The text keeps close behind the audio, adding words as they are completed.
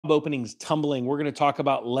openings tumbling. We're going to talk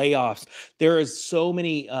about layoffs. There is so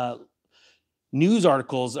many news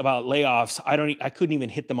articles about layoffs. I couldn't even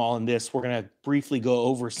hit them all in this. We're going to briefly go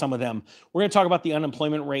over some of them. We're going to talk about the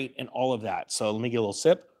unemployment rate and all of that. So let me get a little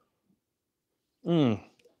sip. And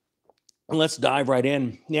let's dive right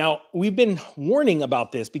in. Now, we've been warning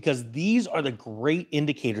about this because these are the great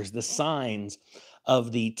indicators, the signs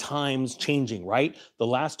of the times changing, right? The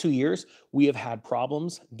last 2 years, we have had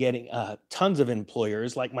problems getting tons of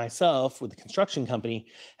employers like myself with the construction company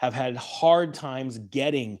have had hard times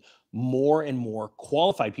getting more and more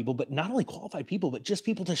qualified people, but not only qualified people, but just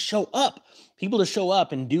people to show up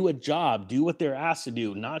and do a job, do what they're asked to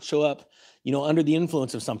do, not show up, under the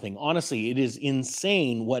influence of something. Honestly, it is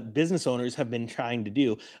insane what business owners have been trying to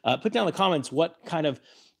do. Put down in the comments what kind of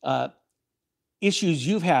issues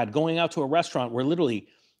you've had going out to a restaurant where literally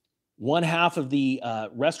one half of the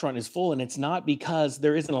restaurant is full, and it's not because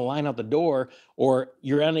there isn't a line out the door or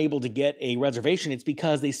you're unable to get a reservation. It's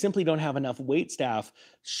because they simply don't have enough wait staff,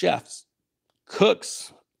 chefs,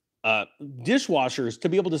 cooks, dishwashers to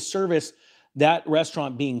be able to service that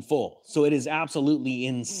restaurant being full. So it is absolutely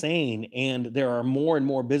insane. And there are more and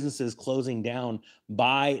more businesses closing down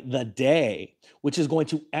by the day, which is going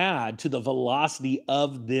to add to the velocity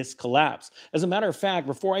of this collapse. As a matter of fact,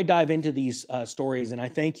 before I dive into these stories, and I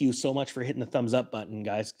thank you so much for hitting the thumbs up button,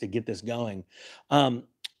 guys, to get this going.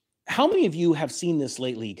 How many of you have seen this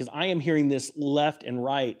lately? Because I am hearing this left and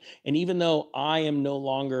right. And even though I am no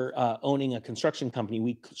longer owning a construction company,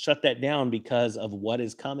 we shut that down because of what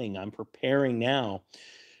is coming. I'm preparing now.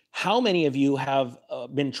 How many of you have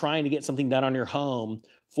been trying to get something done on your home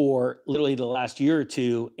for literally the last year or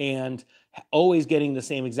two and always getting the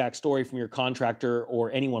same exact story from your contractor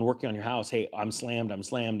or anyone working on your house? Hey, I'm slammed,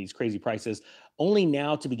 these crazy prices. Only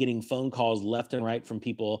now to be getting phone calls left and right from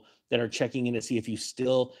people that are checking in to see if you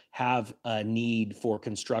still have a need for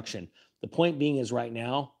construction. The point being is right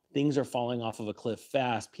now, things are falling off of a cliff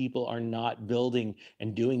fast. People are not building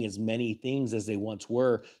and doing as many things as they once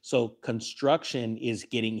were. So construction is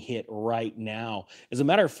getting hit right now. As a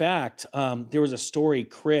matter of fact, there was a story,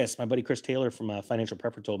 my buddy Chris Taylor from Financial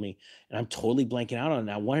Prepper told me, and I'm totally blanking out on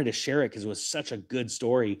it. I wanted to share it because it was such a good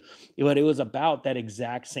story. But it was about that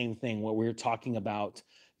exact same thing, what we were talking about,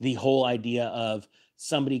 the whole idea of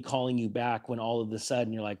somebody calling you back when all of a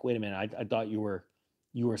sudden you're like, wait a minute, I thought you were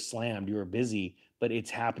slammed, you were busy, but it's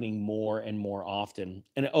happening more and more often.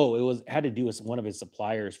 And it had to do with one of his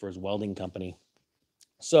suppliers for his welding company.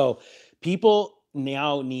 So people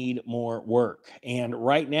now need more work. And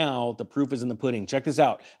right now, the proof is in the pudding. Check this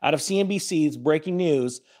out. Out of CNBC's breaking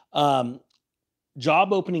news,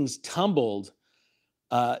 job openings tumbled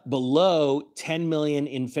below 10 million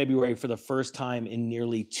in February for the first time in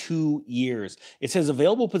nearly 2 years. It says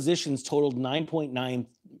available positions totaled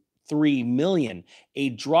 9.93 million, a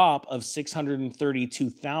drop of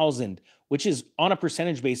 632,000, which is on a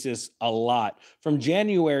percentage basis a lot from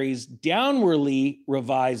January's downwardly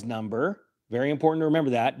revised number. Very important to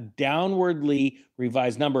remember that, downwardly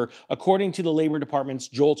revised number, according to the Labor Department's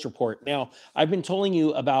JOLTS report. Now, I've been telling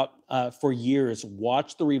you about for years,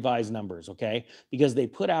 watch the revised numbers, okay? Because they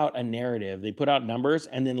put out a narrative, they put out numbers,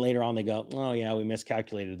 and then later on they go, oh yeah, we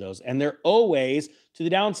miscalculated those. And they're always to the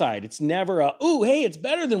downside. It's never hey, it's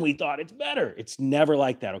better than we thought, it's better. It's never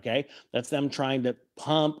like that, okay? That's them trying to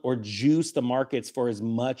pump or juice the markets for as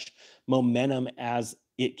much momentum as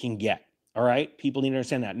it can get, all right? People need to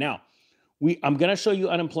understand that. Now, I'm going to show you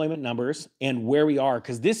unemployment numbers and where we are,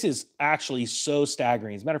 because this is actually so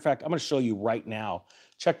staggering. As a matter of fact, I'm going to show you right now.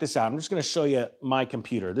 Check this out. I'm just going to show you my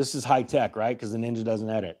computer. This is high tech, right? Because the Ninja doesn't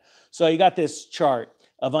edit. So you got this chart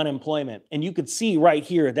of unemployment, and you could see right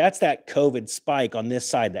here, that's that COVID spike on this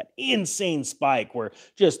side, that insane spike where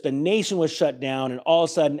just the nation was shut down and all of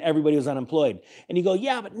a sudden everybody was unemployed. And you go,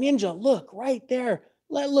 yeah, but Ninja, look right there.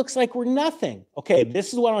 That looks like we're nothing. Okay,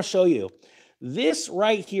 this is what I'll show you. This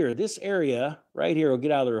right here, this area right here, will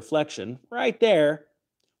get out of the reflection, right there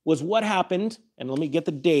was what happened. And let me get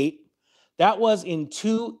the date. That was in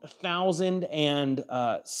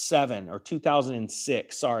 2007 or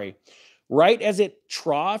 2006, sorry. Right as it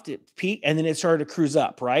troughed, it peaked, and then it started to cruise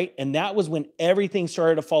up, right? And that was when everything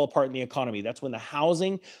started to fall apart in the economy. That's when the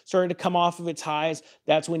housing started to come off of its highs.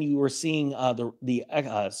 That's when you were seeing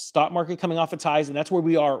the stock market coming off its highs, and that's where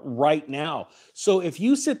we are right now. So if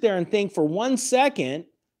you sit there and think for 1 second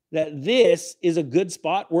that this is a good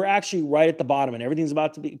spot, we're actually right at the bottom, and everything's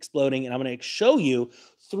about to be exploding, and I'm going to show you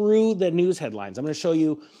through the news headlines. I'm going to show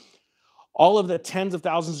you all of the tens of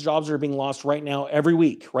thousands of jobs that are being lost right now, every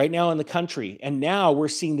week, right now in the country. And now we're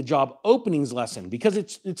seeing the job openings lessen, because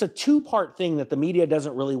it's a two-part thing that the media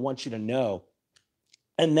doesn't really want you to know.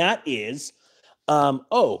 And that is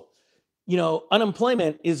Oh,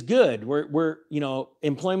 unemployment is good.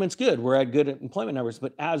 Employment's good. We're at good employment numbers.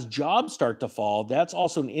 But as jobs start to fall, that's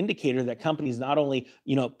also an indicator that companies not only,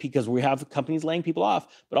 because we have companies laying people off,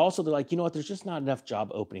 but also they're like, you know what, there's just not enough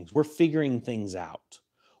job openings. We're figuring things out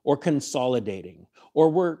or consolidating, or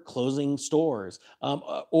we're closing stores.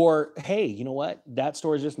 Or, hey, you know what? That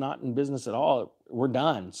store is just not in business at all. We're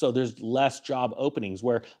done. So there's less job openings.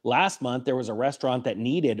 Where last month there was a restaurant that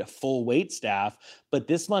needed a full wait staff, but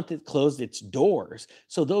this month it closed its doors.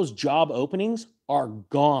 So those job openings are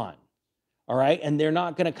gone. All right. And they're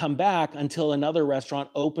not going to come back until another restaurant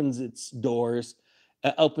opens its doors,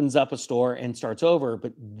 opens up a store and starts over.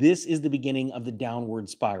 But this is the beginning of the downward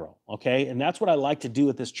spiral. Okay. And that's what I like to do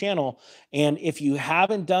with this channel. And if you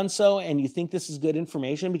haven't done so and you think this is good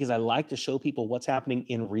information, because I like to show people what's happening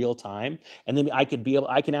in real time, and then I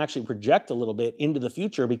can actually project a little bit into the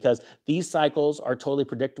future, because these cycles are totally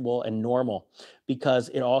predictable and normal, because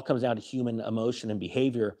it all comes down to human emotion and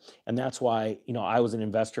behavior. And that's why, I was an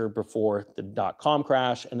investor before the dot-com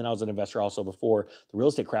crash, and then I was an investor also before the real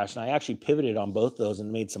estate crash. And I actually pivoted on both those and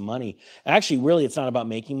made some money. Actually, really, it's not about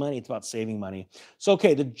making money, it's about saving money. So,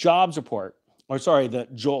 okay, the the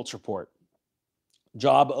JOLTS report,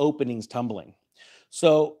 job openings tumbling.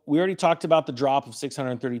 So we already talked about the drop of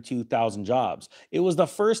 632,000 jobs. It was the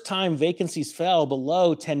first time vacancies fell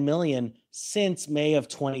below 10 million since May of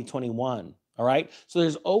 2021. All right. So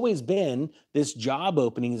there's always been this job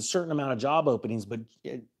openings, a certain amount of job openings, but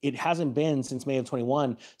it hasn't been since May of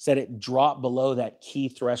 21 said it dropped below that key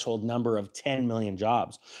threshold number of 10 million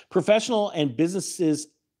jobs. Professional and business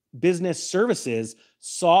services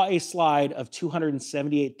saw a slide of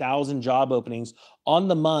 278,000 job openings on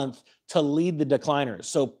the month to lead the decliners.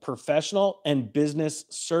 So professional and business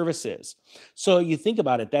services. So you think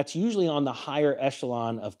about it, that's usually on the higher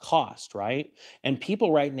echelon of cost, right? And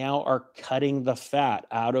people right now are cutting the fat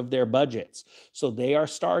out of their budgets. So they are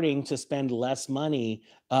starting to spend less money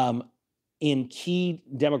in key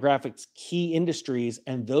demographics, key industries,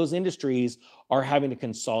 and those industries are having to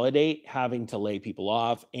consolidate, having to lay people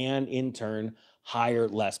off, and in turn, hire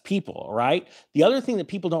less people. All right. The other thing that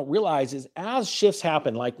people don't realize is as shifts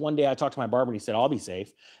happen, like one day I talked to my barber and he said, I'll be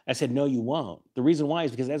safe. I said, no, you won't. The reason why is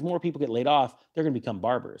because as more people get laid off, they're going to become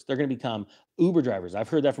barbers. They're going to become Uber drivers. I've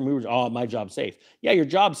heard that from Uber. Oh, my job's safe. Yeah, your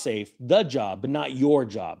job's safe, the job, but not your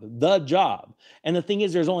job, the job. And the thing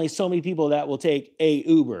is, there's only so many people that will take a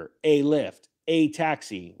Uber, a Lyft, a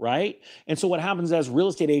taxi, right? And so what happens as real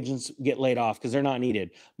estate agents get laid off because they're not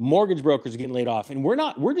needed, mortgage brokers are getting laid off. And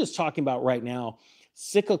we're just talking about right now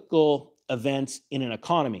cyclical events in an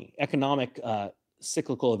economic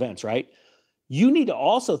cyclical events, right? You need to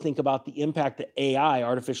also think about the impact that AI,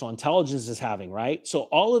 artificial intelligence, is having, right? So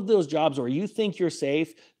all of those jobs where you think you're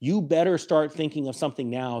safe, you better start thinking of something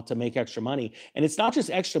now to make extra money. And it's not just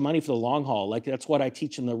extra money for the long haul. Like that's what I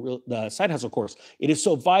teach in the side hustle course. It is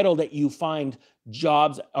so vital that you find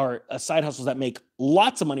jobs or side hustles that make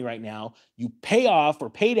lots of money right now. You pay off or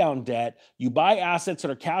pay down debt. You buy assets that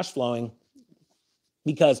are cash flowing,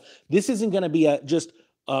 because this isn't going to be just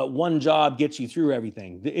one job gets you through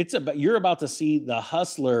everything. You're about to see the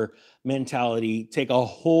hustler mentality take a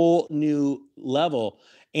whole new level.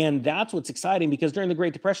 And that's what's exciting, because during the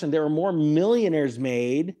Great Depression, there were more millionaires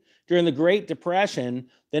made during the Great Depression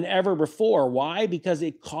than ever before. Why? Because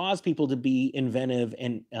it caused people to be inventive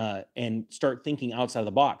and start thinking outside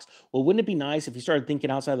the box. Well, wouldn't it be nice if you started thinking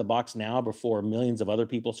outside the box now before millions of other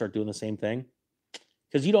people start doing the same thing?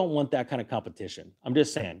 Because you don't want that kind of competition. I'm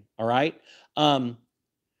just saying. All right.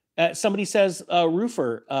 Somebody says,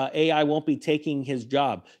 roofer, AI won't be taking his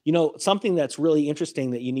job. Something that's really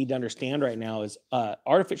interesting that you need to understand right now is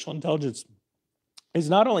artificial intelligence is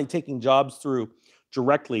not only taking jobs through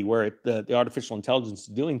directly where the artificial intelligence is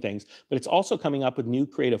doing things, but it's also coming up with new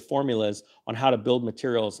creative formulas on how to build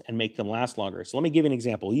materials and make them last longer. So let me give you an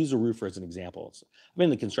example. We'll use a roofer as an example. So I've been in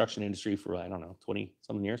the construction industry for, 20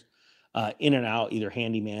 something years. In and out, either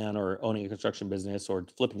handyman or owning a construction business or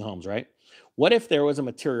flipping homes, right? What if there was a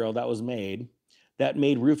material that was made that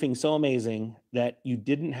made roofing so amazing that you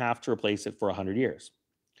didn't have to replace it for 100 years?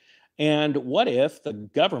 And what if the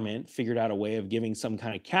government figured out a way of giving some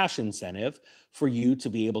kind of cash incentive for you to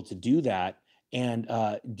be able to do that and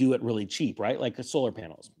do it really cheap, right? Like the solar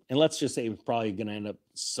panels. And let's just say it's probably going to end up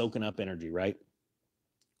soaking up energy, right?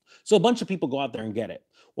 So a bunch of people go out there and get it.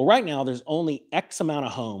 Well, right now there's only X amount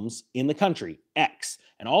of homes in the country, X,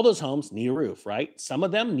 and all those homes need a roof, right? Some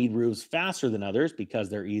of them need roofs faster than others because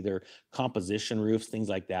they're either composition roofs, things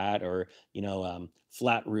like that, or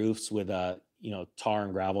flat roofs with tar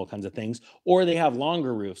and gravel kinds of things, or they have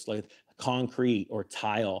longer roofs like concrete or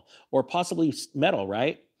tile or possibly metal,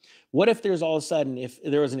 right? What if there's all of a sudden, if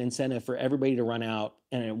there was an incentive for everybody to run out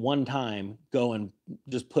and at one time go and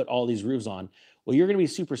just put all these roofs on? Well, you're going to be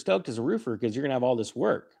super stoked as a roofer because you're going to have all this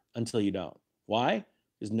work until you don't. Why?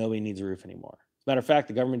 Because nobody needs a roof anymore. As a matter of fact,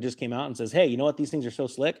 the government just came out and says, hey, you know what? These things are so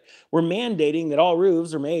slick. We're mandating that all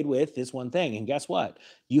roofs are made with this one thing. And guess what?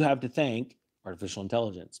 You have to thank artificial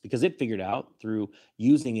intelligence because it figured out through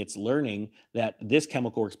using its learning that this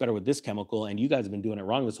chemical works better with this chemical. And you guys have been doing it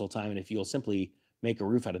wrong this whole time. And if you'll simply make a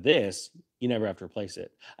roof out of this, you never have to replace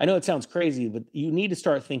it. I know it sounds crazy, but you need to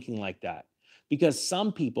start thinking like that because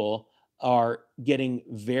some people are getting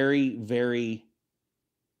very, very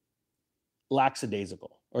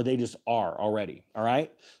lackadaisical, or they just are already. All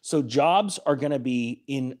right. So jobs are going to be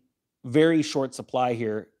in very short supply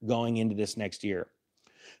here going into this next year.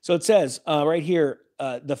 So it says right here,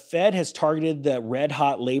 the Fed has targeted the red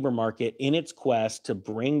hot labor market in its quest to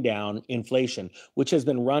bring down inflation, which has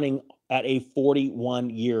been running at a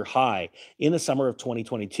 41-year high in the summer of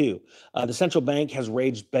 2022. The central bank has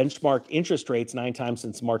raised benchmark interest rates 9 times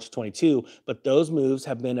since March 22, but those moves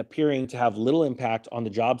have been appearing to have little impact on the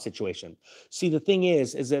job situation. See, the thing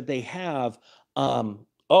is that they have, oh,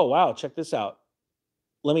 wow, check this out.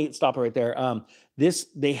 Let me stop it right there.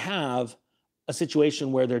 They have a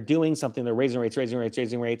situation where they're doing something, they're raising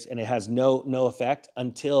rates, and it has no effect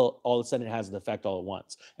until all of a sudden it has an effect all at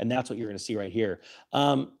once. And that's what you're going to see right here.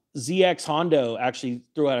 ZX Hondo actually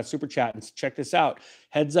threw out a super chat and check this out.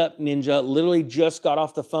 Heads up, Ninja, literally just got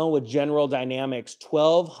off the phone with General Dynamics.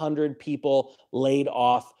 1,200 people laid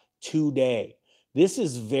off today. This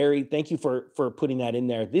is thank you for putting that in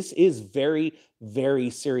there. This is very, very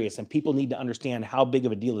serious, and people need to understand how big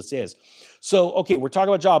of a deal this is. So, okay, we're talking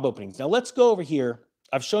about job openings. Now let's go over here.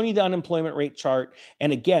 I've shown you the unemployment rate chart.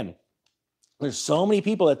 And again, there's so many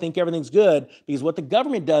people that think everything's good because what the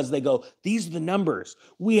government does, they go, these are the numbers.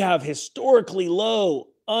 We have historically low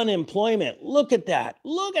unemployment. Look at that.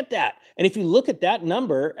 Look at that. And if you look at that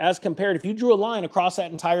number as compared, if you drew a line across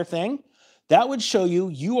that entire thing, that would show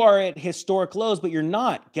you are at historic lows, but you're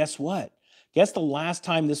not. Guess what? Guess the last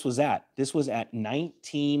time this was at? This was at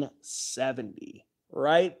 1970,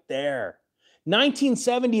 right there.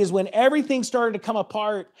 1970 is when everything started to come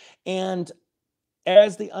apart. And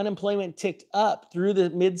as the unemployment ticked up through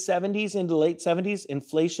the mid 70s into late 70s,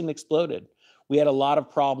 inflation exploded. We had a lot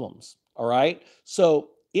of problems. All right. So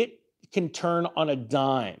it can turn on a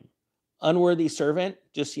dime. Unworthy servant,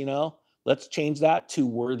 just, let's change that to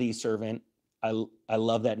worthy servant. I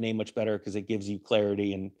love that name much better because it gives you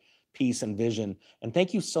clarity and peace and vision. And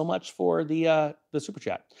thank you so much for the super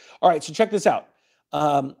chat. All right, so check this out.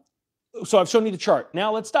 So I've shown you the chart.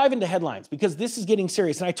 Now let's dive into headlines because this is getting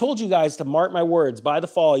serious. And I told you guys to mark my words. By the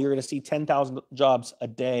fall, you're going to see 10,000 jobs a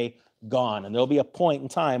day gone. And there'll be a point in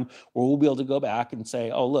time where we'll be able to go back and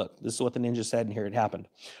say, oh, look, this is what the ninja said, and here it happened.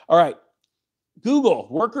 All right. Google,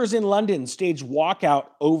 workers in London stage walkout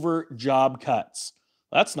over job cuts.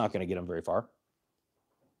 That's not going to get them very far.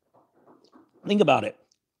 Think about it.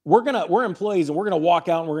 We're employees and we're going to walk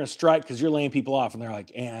out and we're going to strike because you're laying people off. And they're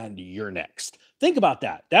like, and you're next. Think about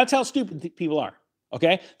that. That's how stupid people are.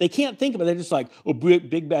 Okay. They can't think about it. They're just like, oh,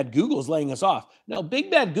 big bad Google is laying us off. No,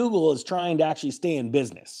 big bad Google is trying to actually stay in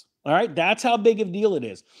business. All right. That's how big of a deal it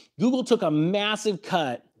is. Google took a massive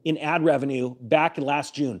cut in ad revenue back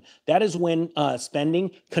last June. That is when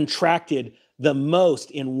spending contracted the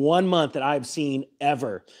most in 1 month that I've seen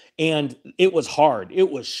ever. And it was hard. It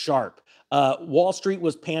was sharp. Wall Street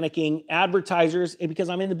was panicking. Advertisers, because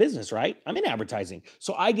I'm in the business, right? I'm in advertising.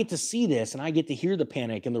 So I get to see this and I get to hear the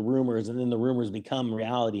panic and the rumors, and then the rumors become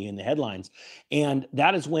reality in the headlines. And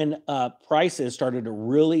that is when prices started to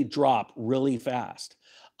really drop really fast.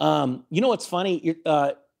 You know what's funny?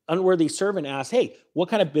 Unworthy servant asked, hey, what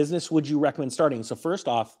kind of business would you recommend starting? So first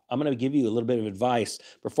off, I'm going to give you a little bit of advice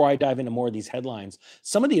before I dive into more of these headlines.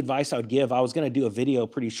 Some of the advice I would give, I was going to do a video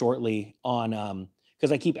pretty shortly on,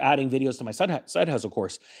 because I keep adding videos to my side hustle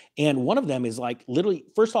course. And one of them is like literally,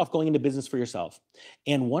 first off, going into business for yourself.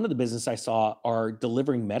 And one of the business I saw are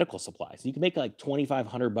delivering medical supplies. You can make like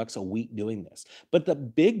 $2,500 a week doing this. But the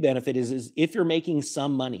big benefit is if you're making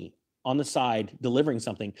some money on the side, delivering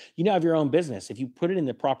something, you now have your own business. If you put it in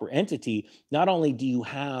the proper entity, not only do you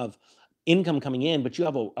have income coming in, but you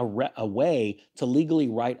have a way to legally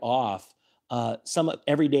write off some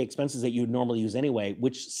everyday expenses that you would normally use anyway,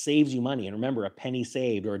 which saves you money. And remember, a penny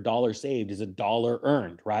saved or a dollar saved is a dollar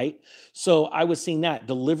earned, right? So I was seeing that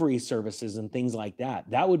delivery services and things like that.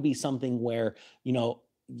 That would be something where,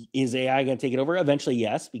 is AI going to take it over? Eventually,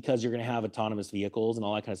 yes, because you're going to have autonomous vehicles and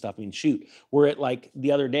all that kind of stuff. I mean, shoot, we're at like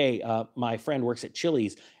the other day, my friend works at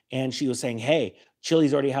Chili's and she was saying, hey,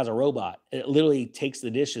 Chili's already has a robot. It literally takes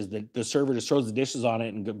the dishes, the server just throws the dishes on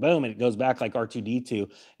it and boom, and it goes back like R2D2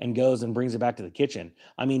 and goes and brings it back to the kitchen.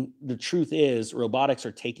 I mean, the truth is robotics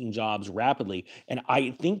are taking jobs rapidly. And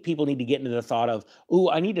I think people need to get into the thought of,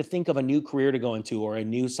 oh, I need to think of a new career to go into or a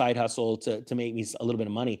new side hustle to make me a little bit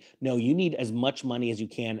of money. No, you need as much money as you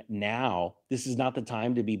can now. This is not the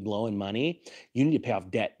time to be blowing money. You need to pay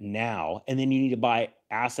off debt now. And then you need to buy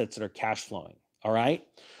assets that are cash flowing. All right.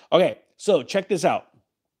 Okay. So check this out.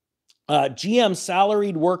 GM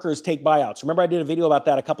salaried workers take buyouts. Remember, I did a video about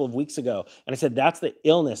that a couple of weeks ago, and I said that's the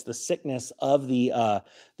illness, the sickness of the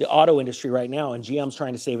auto industry right now, and GM's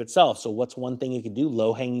trying to save itself. So, what's one thing you can do?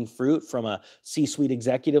 Low hanging fruit from a C-suite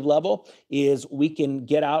executive level is we can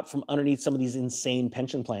get out from underneath some of these insane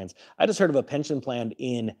pension plans. I just heard of a pension plan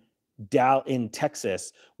in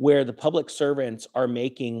Texas, where the public servants are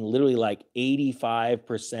making literally like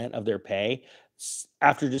 85% of their pay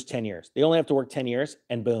after just 10 years. They only have to work 10 years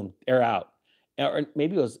and boom, they're out. Or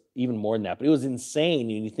maybe it was even more than that, but it was insane.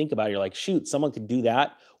 And you think about it, you're like, shoot, someone could do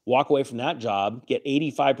that, walk away from that job, get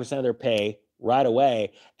 85% of their pay right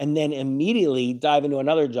away, and then immediately dive into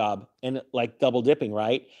another job and like double dipping,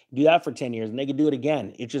 right? Do that for 10 years and they could do it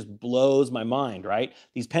again. It just blows my mind, right?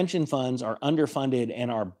 These pension funds are underfunded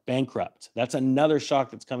and are bankrupt. That's another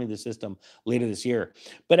shock that's coming to the system later this year.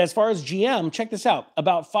 But as far as GM, check this out.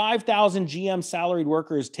 About 5,000 GM salaried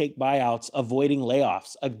workers take buyouts, avoiding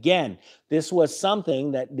layoffs. Again, this was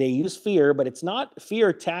something that they use fear, but it's not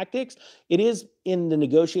fear tactics. It is in the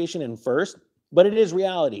negotiation and first, but it is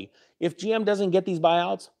reality. If GM doesn't get these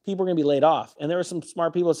buyouts, people are going to be laid off. And there were some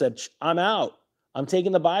smart people that said, I'm out. I'm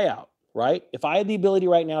taking the buyout, right? If I had the ability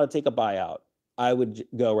right now to take a buyout, I would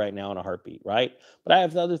go right now in a heartbeat, right? But I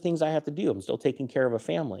have other things I have to do. I'm still taking care of a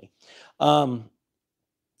family.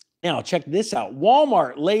 Now, check this out.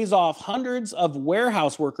 Walmart lays off hundreds of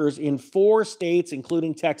warehouse workers in 4 states,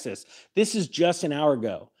 including Texas. This is just an hour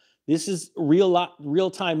ago. This is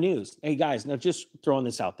real-time news. Hey, guys, now just throwing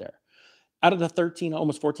this out there. Out of the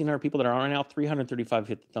almost 1,400 people that are on right now, 335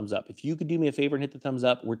 hit the thumbs up. If you could do me a favor and hit the thumbs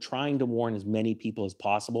up, we're trying to warn as many people as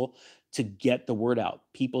possible to get the word out.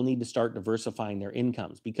 People need to start diversifying their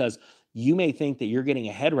incomes because you may think that you're getting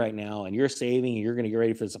ahead right now and you're saving and you're going to get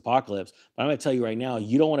ready for this apocalypse. But I'm going to tell you right now,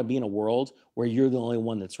 you don't want to be in a world where you're the only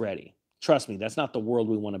one that's ready. Trust me, that's not the world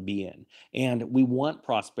we want to be in. And we want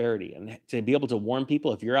prosperity. And to be able to warn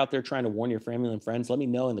people, if you're out there trying to warn your family and friends, let me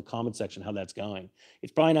know in the comment section how that's going.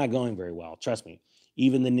 It's probably not going very well. Trust me.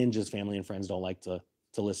 Even the ninjas, family and friends don't like to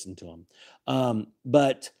listen to them.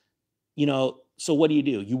 But, so what do?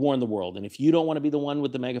 You warn the world. And if you don't want to be the one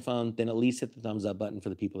with the megaphone, then at least hit the thumbs up button for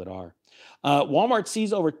the people that are. Walmart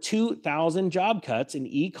sees over 2,000 job cuts in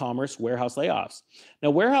e-commerce warehouse layoffs. Now,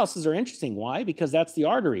 warehouses are interesting. Why? Because that's the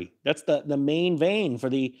artery. That's the main vein for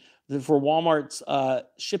Walmart's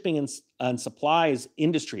shipping and supplies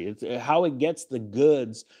industry. It's how it gets the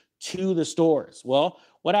goods to the stores. Well,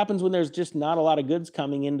 what happens when there's just not a lot of goods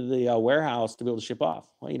coming into the warehouse to be able to ship off?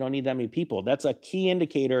 Well, you don't need that many people. That's a key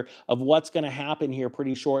indicator of what's going to happen here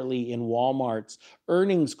pretty shortly in Walmart's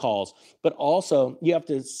earnings calls. But also, you have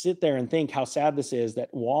to sit there and think how sad this is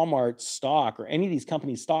that Walmart's stock or any of these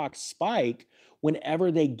companies' stocks spike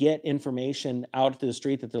whenever they get information out to the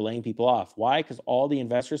street that they're laying people off. Why? Because all the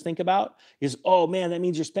investors think about is, oh man, that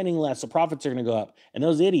means you're spending less, so profits are going to go up. And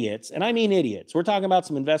those idiots, and I mean idiots, we're talking about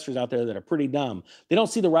some investors out there that are pretty dumb. They don't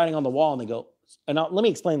see the writing on the wall and they go, let me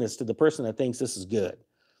explain this to the person that thinks this is good.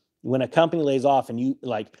 When a company lays off and you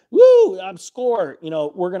like, woo, I'm score,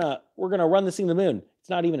 we're gonna run this thing to the moon. It's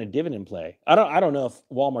not even a dividend play. I don't know if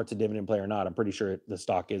Walmart's a dividend play or not. I'm pretty sure the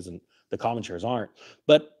stock isn't, the common shares aren't.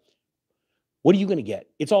 But what are you going to get?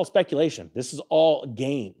 It's all speculation. This is all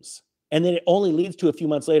games. And then it only leads to a few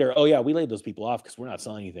months later, oh yeah, we laid those people off because we're not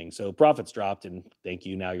selling anything. So profits dropped and thank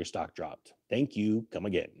you. Now your stock dropped. Thank you. Come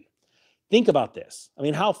again. Think about this. I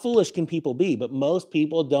mean, how foolish can people be? But most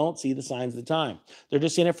people don't see the signs of the time. They're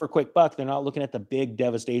just in it for a quick buck. They're not looking at the big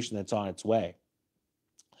devastation that's on its way.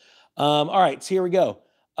 All right, so here we go.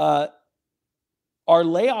 Are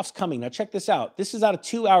layoffs coming? Now check this out. This is out of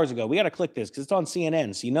 2 hours ago. We got to click this because it's on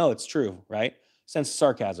CNN, so you know it's true, right? Sense of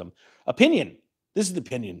sarcasm. Opinion. This is the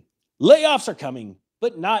opinion. Layoffs are coming,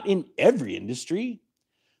 but not in every industry.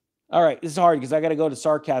 All right, this is hard because I got to go to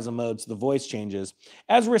sarcasm mode so the voice changes.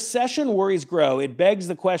 As recession worries grow, it begs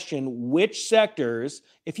the question, which sectors,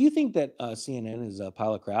 if you think that CNN is a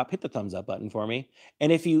pile of crap, hit the thumbs up button for me. And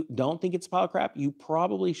if you don't think it's a pile of crap, you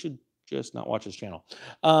probably should just not watch this channel.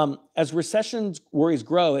 As recession worries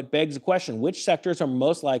grow, it begs the question, which sectors are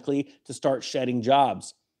most likely to start shedding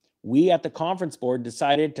jobs? We at the conference board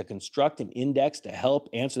decided to construct an index to help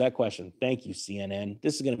answer that question. Thank you, CNN.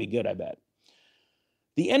 This is going to be good, I bet.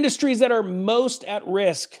 The industries that are most at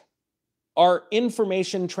risk are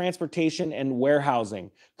information, transportation, and warehousing,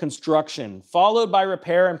 construction, followed by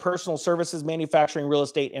repair and personal services, manufacturing, real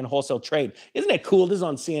estate, and wholesale trade. Isn't it cool? This is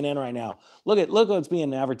on CNN right now. Look what's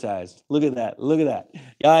being advertised. Look at that. Look at that.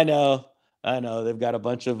 Yeah, I know. They've got a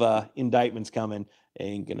bunch of indictments coming.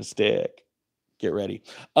 Ain't gonna stick. Get ready.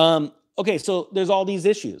 Okay, so there's all these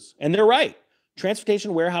issues, and they're right.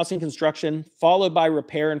 Transportation, warehousing, construction, followed by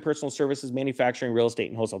repair and personal services, manufacturing, real estate,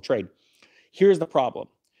 and wholesale trade. Here's the problem.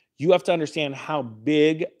 You have to understand how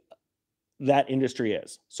big that industry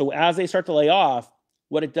is. So as they start to lay off,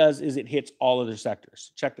 what it does is it hits all other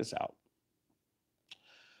sectors. Check this out.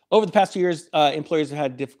 Over the past 2 years, employers have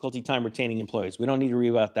had difficulty time retaining employees. We don't need to read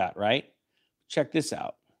about that, right? Check this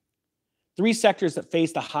out. 3 sectors that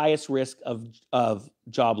face the highest risk of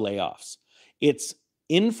job layoffs. It's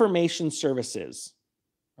information services.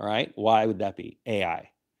 All right. Why would that be? AI.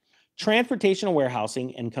 Transportation and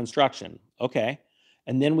warehousing and construction. Okay.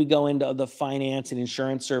 And then we go into the finance and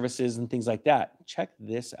insurance services and things like that. Check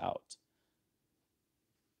this out.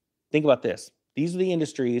 Think about this. These are the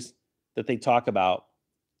industries that they talk about,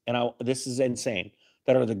 and this is insane,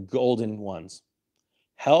 that are the golden ones.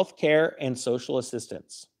 Healthcare and social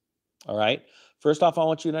assistance. All right. First off, I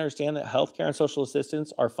want you to understand that healthcare and social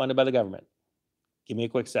assistance are funded by the government. Give me a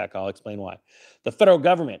quick sec. I'll explain why. The federal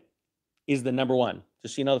government is the number one.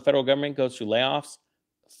 Just so you know, the federal government goes through layoffs,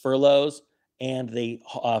 furloughs, and they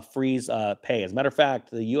freeze pay. As a matter of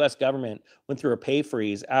fact, the U.S. government went through a pay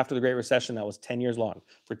freeze after the Great Recession that was 10 years long.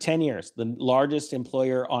 For 10 years, the largest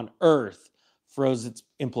employer on earth froze its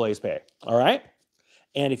employees' pay. All right?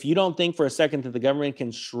 And if you don't think for a second that the government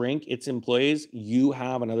can shrink its employees, you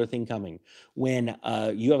have another thing coming. When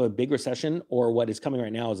you have a big recession, or what is coming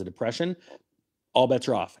right now is a depression, all bets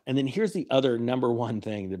are off. And then here's the other number one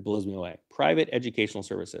thing that blows me away. Private educational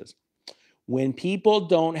services. When people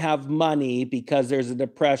don't have money because there's a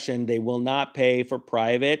depression, they will not pay for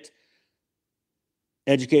private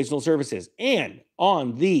educational services. And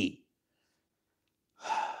on the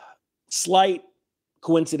slight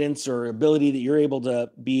coincidence or ability that you're able to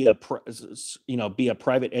be a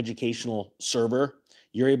private educational server,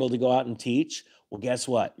 you're able to go out and teach. Well, guess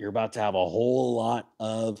what? You're about to have a whole lot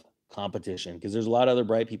of competition, because there's a lot of other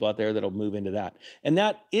bright people out there that'll move into that. And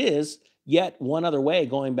that is yet one other way,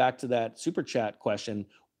 going back to that super chat question,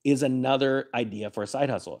 is another idea for a side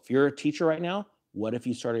hustle. If you're a teacher right now, what if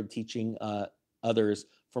you started teaching others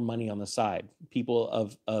for money on the side? People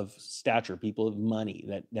of stature, people of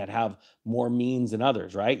money that have more means than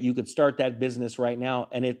others, right? You could start that business right now,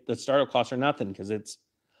 and the startup costs are nothing because it's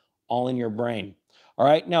all in your brain. All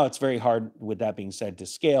right. Now, it's very hard, with that being said, to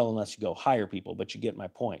scale unless you go hire people, but you get my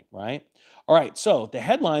point, right? All right. So the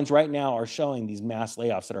headlines right now are showing these mass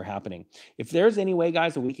layoffs that are happening. If there's any way,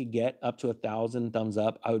 guys, that we could get up to 1,000 thumbs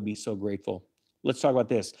up, I would be so grateful. Let's talk about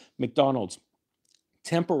this. McDonald's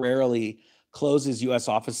temporarily closes U.S.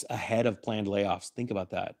 office ahead of planned layoffs. Think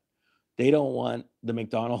about that. They don't want the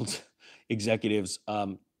McDonald's executives,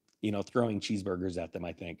 throwing cheeseburgers at them,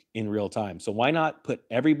 I think, in real time. So why not put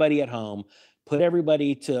everybody at home, put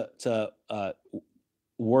everybody to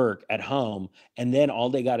work at home, and then all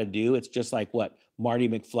they got to do, it's just like what Marty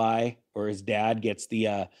McFly or his dad gets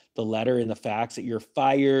the letter in the fax that you're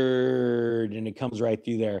fired, and it comes right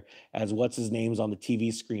through there as what's his name's on the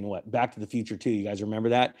TV screen. What, Back to the Future 2? You guys remember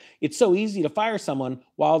that? It's so easy to fire someone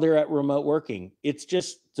while they're at remote working. It's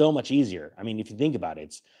just so much easier. I mean, if you think about it,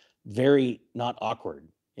 it's very not awkward.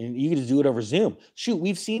 And you can just do it over Zoom. Shoot,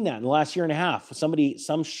 we've seen that in the last year and a half. Some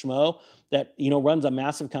schmo that, runs a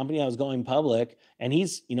massive company that was going public, and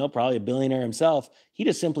he's, probably a billionaire himself. He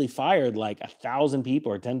just simply fired like 1,000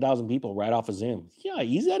 people or 10,000 people right off of Zoom. Yeah, how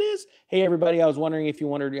easy that is. Hey, everybody, I was wondering if you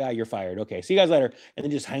wondered. Yeah, you're fired. Okay, see you guys later. And then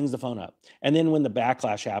just hangs the phone up. And then when the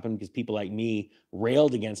backlash happened, because people like me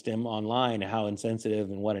railed against him online, how insensitive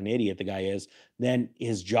and what an idiot the guy is, then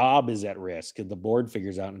his job is at risk. The board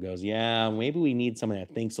figures out and goes, yeah, maybe we need someone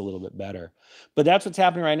that thinks a little bit better. But that's what's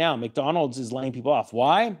happening right now. McDonald's is laying people off.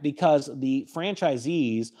 Why? Because the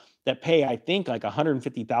franchisees that pay, I think, like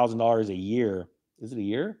 $150,000 a year, is it a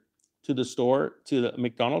year, to the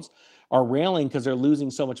McDonald's, are railing because they're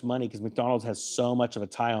losing so much money, because McDonald's has so much of a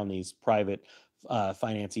tie on these private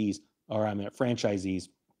franchisees.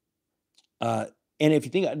 And if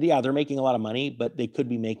you think, yeah, they're making a lot of money, but they could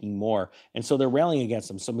be making more. And so they're railing against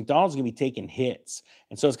them. So McDonald's is going to be taking hits.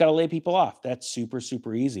 And so it's got to lay people off. That's super,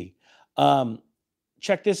 super easy.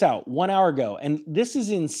 Check this out. 1 hour ago. And this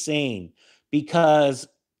is insane because,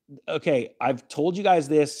 okay, I've told you guys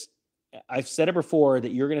this. I've said it before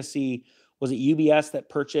that you're going to see, was it UBS that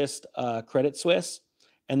purchased Credit Suisse?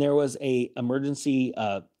 And there was a emergency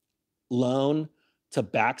loan to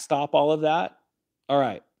backstop all of that. All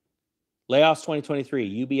right. Layoffs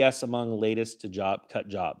 2023, UBS among latest to cut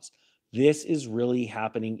jobs. This is really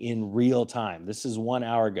happening in real time. This is 1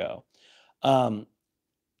 hour ago. I'm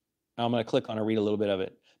going to click on and read a little bit of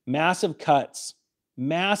it. Massive cuts.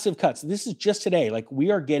 This is just today. Like,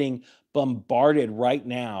 we are getting bombarded right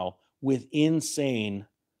now with insane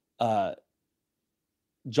job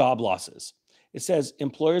losses. It says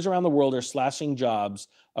employers around the world are slashing jobs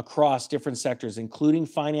across different sectors, including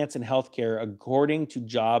finance and healthcare, according to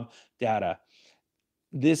job data.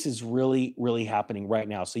 This is really, really happening right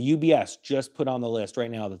now. So UBS just put on the list right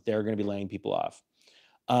now that they're going to be laying people off.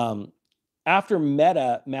 After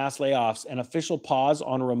Meta mass layoffs, an official pause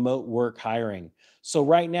on remote work hiring. So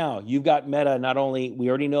right now, you've got Meta, not only, we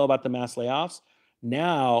already know about the mass layoffs,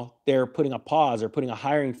 now they're putting a pause, they're putting a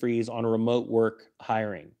hiring freeze on remote work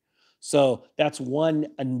hiring. So that's one,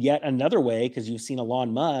 and yet another way, because you've seen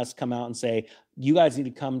Elon Musk come out and say, you guys need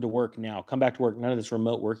to come to work now, come back to work, none of this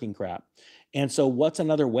remote working crap. And so what's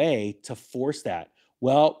another way to force that?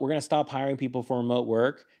 Well, we're going to stop hiring people for remote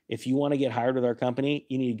work. If you want to get hired with our company,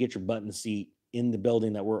 you need to get your butt in the seat in the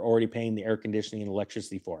building that we're already paying the air conditioning and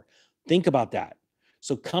electricity for. Think about that.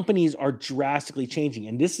 So companies are drastically changing,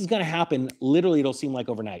 and this is going to happen. Literally, it'll seem like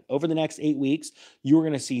overnight. Over the next 8 weeks, you're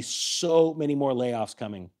going to see so many more layoffs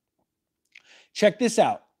coming. Check this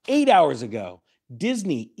out. 8 hours ago,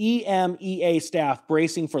 Disney EMEA staff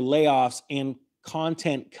bracing for layoffs and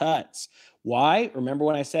content cuts. Why? Remember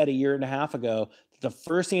when I said a year and a half ago, the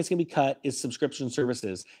first thing that's going to be cut is subscription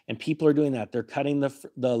services, and people are doing that. They're cutting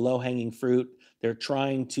the low-hanging fruit. They're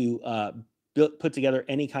trying to put together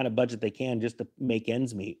any kind of budget they can just to make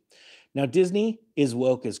ends meet. Now, Disney is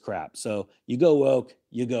woke as crap. So you go woke,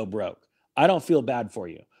 you go broke. I don't feel bad for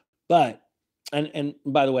you. But, and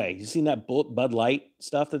by the way, you seen that Bud Light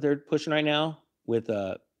stuff that they're pushing right now with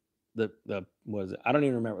what is it? I don't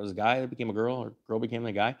even remember. It was a guy that became a girl, or girl became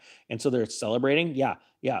a guy. And so they're celebrating. Yeah.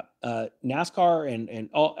 NASCAR and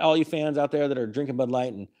all you fans out there that are drinking Bud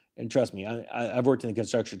Light, and trust me, I've worked in the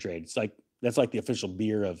construction trade. It's like, that's like the official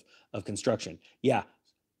beer of construction. Yeah.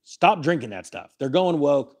 Stop drinking that stuff. They're going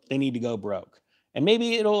woke. They need to go broke. And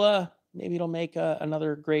maybe it'll make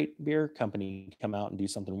another great beer company come out and do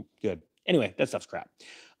something good. Anyway, that stuff's crap.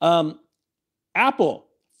 Apple,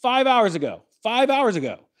 5 hours ago,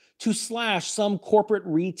 to slash some corporate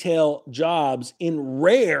retail jobs in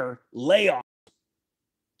rare layoffs.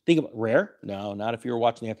 Think about rare? No, not if you're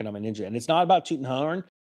watching the Economic Ninja. And it's not about tooting horn.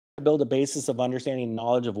 Build a basis of understanding and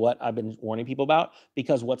knowledge of what I've been warning people about,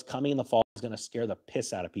 because what's coming in the fall is going to scare the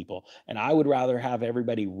piss out of people. And I would rather have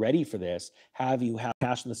everybody ready for this, have you have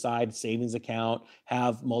cash on the side, savings account,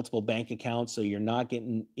 have multiple bank accounts so you're not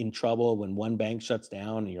getting in trouble when one bank shuts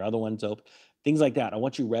down and your other one's open. Things like that. I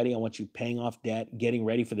want you ready. I want you paying off debt, getting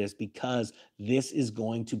ready for this, because this is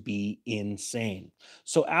going to be insane.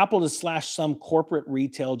 So Apple to slash some corporate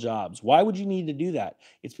retail jobs. Why would you need to do that?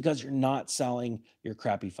 It's because you're not selling your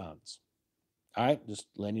crappy phones. All right, just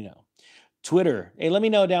letting you know. Twitter. Hey, let me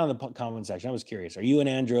know down in the comment section. I was curious. Are you an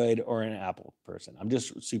Android or an Apple person? I'm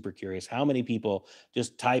just super curious. How many people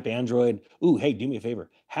just type Android? Ooh, hey, do me a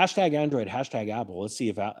favor. Hashtag Android, hashtag Apple. Let's see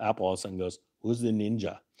if Apple all of a sudden goes, who's the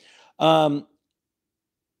ninja?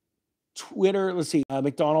 Twitter, let's see,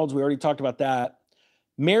 McDonald's, we already talked about that.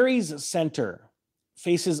 Mary's Center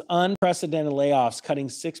faces unprecedented layoffs, cutting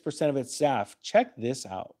 6% of its staff. Check this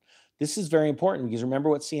out. This is very important, because remember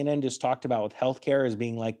what CNN just talked about with healthcare as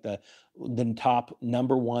being like the top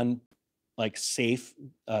number one, like, safe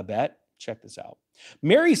bet. Check this out.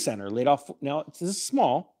 Mary's Center laid off, now this is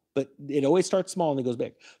small, but it always starts small and it goes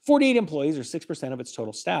big. 48 employees, or 6% of its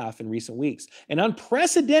total staff, in recent weeks. An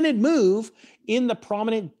unprecedented move in the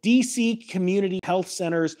prominent DC Community Health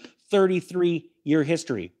Center's 33-year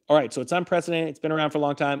history. All right, so it's unprecedented. It's been around for a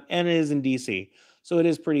long time, and it is in DC. So it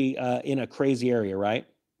is pretty in a crazy area, right?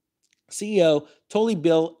 CEO Tolly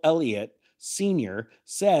Bill Elliott Sr.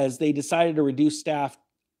 says they decided to reduce staff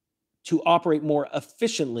to operate more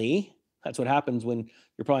efficiently. That's what happens when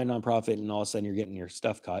you're probably a nonprofit and all of a sudden you're getting your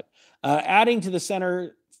stuff cut. Adding to the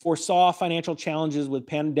center foresaw financial challenges with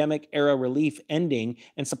pandemic era relief ending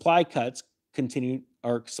and supply costs continue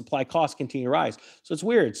to rise. So it's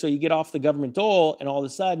weird. So you get off the government dole and all of a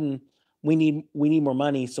sudden we need more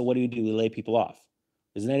money. So what do? We lay people off.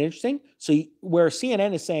 Isn't that interesting? So where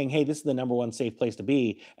CNN is saying, hey, this is the number one safe place to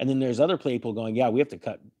be. And then there's other people going, yeah, we have to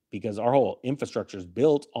cut because our whole infrastructure is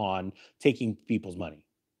built on taking people's money.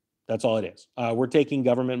 That's all it is. We're taking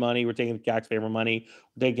government money. We're taking taxpayer money.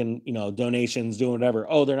 We're taking, donations, doing whatever.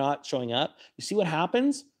 Oh, they're not showing up. You see what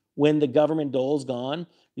happens when the government dole's gone?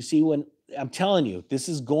 You see when I'm telling you, this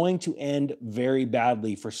is going to end very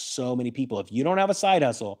badly for so many people. If you don't have a side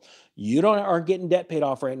hustle, you don't aren't getting debt paid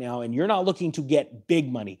off right now, and you're not looking to get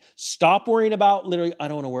big money. Stop worrying about literally, I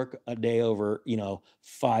don't want to work a day over,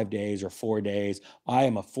 5 days or 4 days. I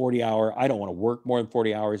am a 40 hour. I don't want to work more than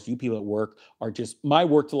 40 hours. You people at work are just, my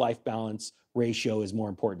work to life balance ratio is more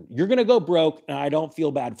important. You're going to go broke, and I don't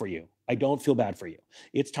feel bad for you. I don't feel bad for you.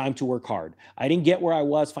 It's time to work hard. I didn't get where I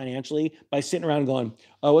was financially by sitting around going,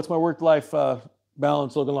 oh, what's my work-life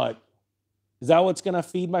balance looking like? Is that what's going to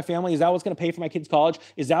feed my family? Is that what's going to pay for my kids' college?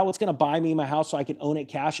 Is that what's going to buy me my house so I can own it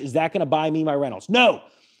cash? Is that going to buy me my rentals? No,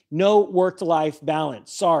 no work-to-life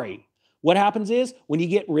balance. Sorry. What happens is when you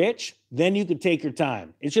get rich, then you can take your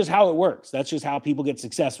time. It's just how it works. That's just how people get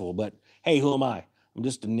successful. But hey, who am I? I'm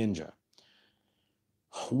just a ninja.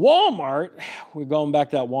 Walmart, we're going back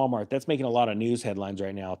to that Walmart. That's making a lot of news headlines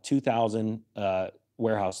right now. 2,000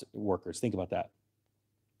 warehouse workers. Think about that.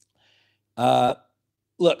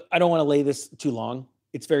 Look, I don't want to lay this too long.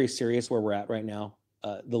 It's very serious where we're at right now.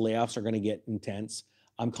 The layoffs are going to get intense.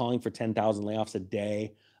 I'm calling for 10,000 layoffs a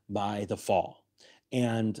day by the fall,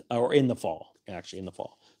 or in the fall, actually in the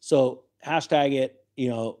fall. So hashtag it,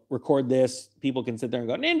 record this. People can sit there and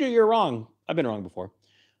go, Ninja, you're wrong. I've been wrong before.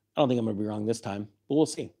 I don't think I'm going to be wrong this time, but we'll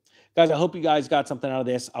see. Guys, I hope you guys got something out of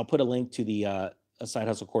this. I'll put a link to the side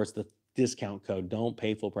hustle course, the discount code. Don't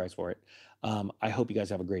pay full price for it. I hope you guys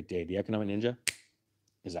have a great day. The Economic Ninja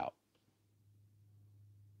is out.